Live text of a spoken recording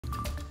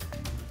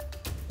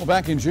Well,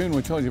 back in June,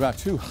 we told you about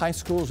two high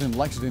schools in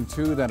Lexington,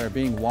 too, that are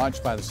being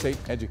watched by the state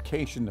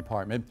education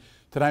department.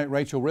 Tonight,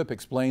 Rachel Ripp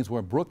explains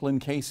where Brookland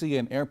Cayce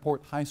and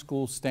Airport high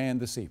schools stand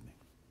this evening.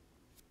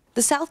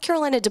 The South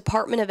Carolina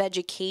Department of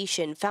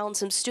Education found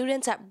some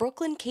students at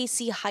Brookland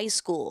Cayce High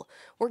School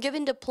were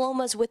given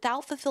diplomas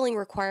without fulfilling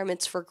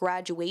requirements for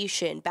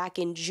graduation back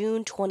in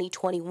June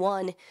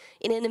 2021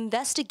 in an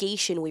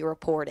investigation we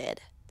reported.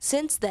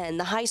 Since then,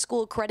 the high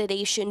school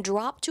accreditation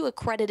dropped to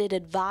accredited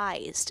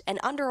advised, and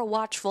under a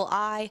watchful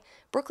eye,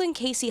 Brookland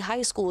Cayce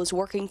High School is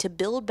working to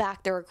build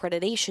back their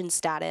accreditation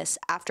status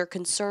after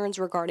concerns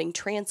regarding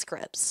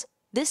transcripts.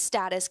 This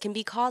status can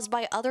be caused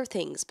by other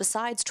things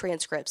besides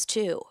transcripts,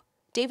 too.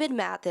 David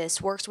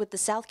Mathis works with the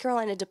South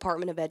Carolina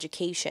Department of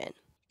Education.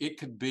 It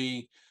could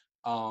be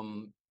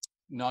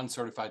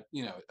non-certified,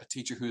 a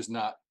teacher who's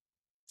not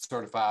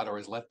certified or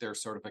has let their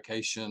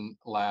certification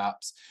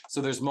lapse.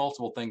 So there's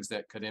multiple things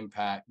that could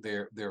impact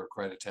their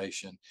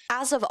accreditation.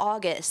 As of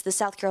August, the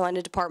South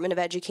Carolina Department of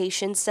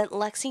Education sent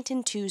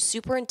Lexington II's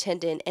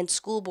superintendent and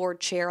school board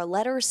chair a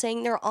letter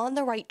saying they're on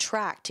the right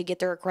track to get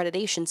their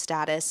accreditation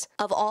status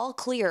of all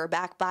clear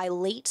back by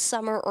late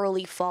summer,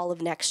 early fall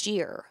of next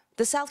year.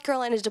 The South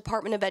Carolina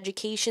Department of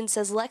Education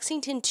says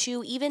Lexington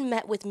II even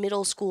met with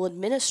middle school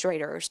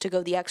administrators to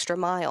go the extra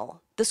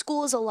mile. The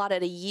school is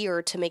allotted a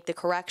year to make the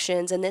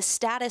corrections, and this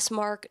status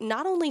mark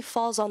not only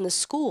falls on the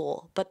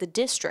school, but the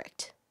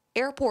district.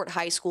 Airport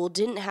High School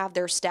didn't have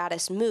their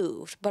status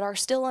moved, but are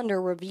still under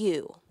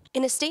review.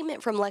 In a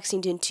statement from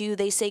Lexington II,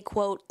 they say,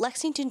 quote,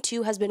 Lexington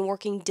II has been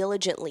working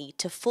diligently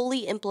to fully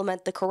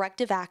implement the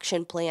corrective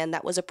action plan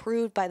that was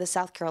approved by the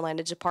South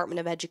Carolina Department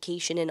of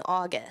Education in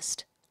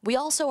August. We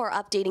also are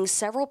updating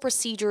several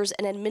procedures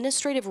and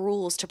administrative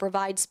rules to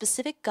provide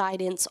specific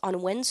guidance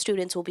on when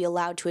students will be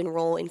allowed to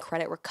enroll in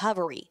credit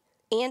recovery,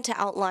 and to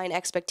outline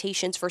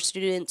expectations for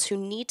students who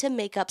need to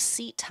make up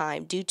seat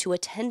time due to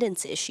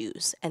attendance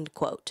issues, end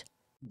quote.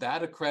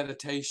 That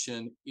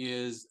accreditation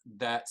is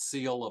that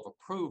seal of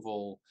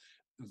approval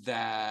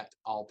that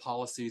all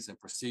policies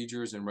and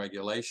procedures and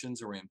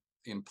regulations are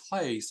in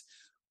place.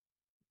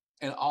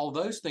 And all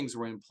those things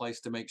are in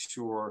place to make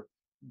sure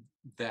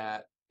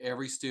that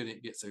every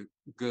student gets a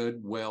good,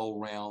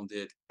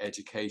 well-rounded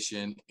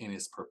education and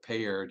is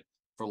prepared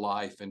for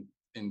life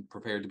and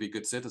prepared to be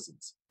good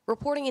citizens.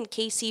 Reporting in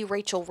Cayce,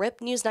 Rachel Ripp,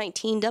 News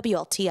 19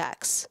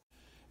 WLTX.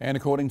 And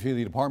according to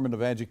the Department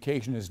of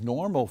Education, it's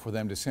normal for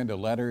them to send a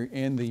letter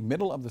in the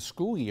middle of the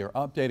school year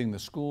updating the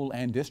school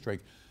and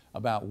district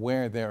about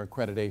where their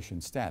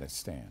accreditation status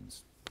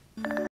stands.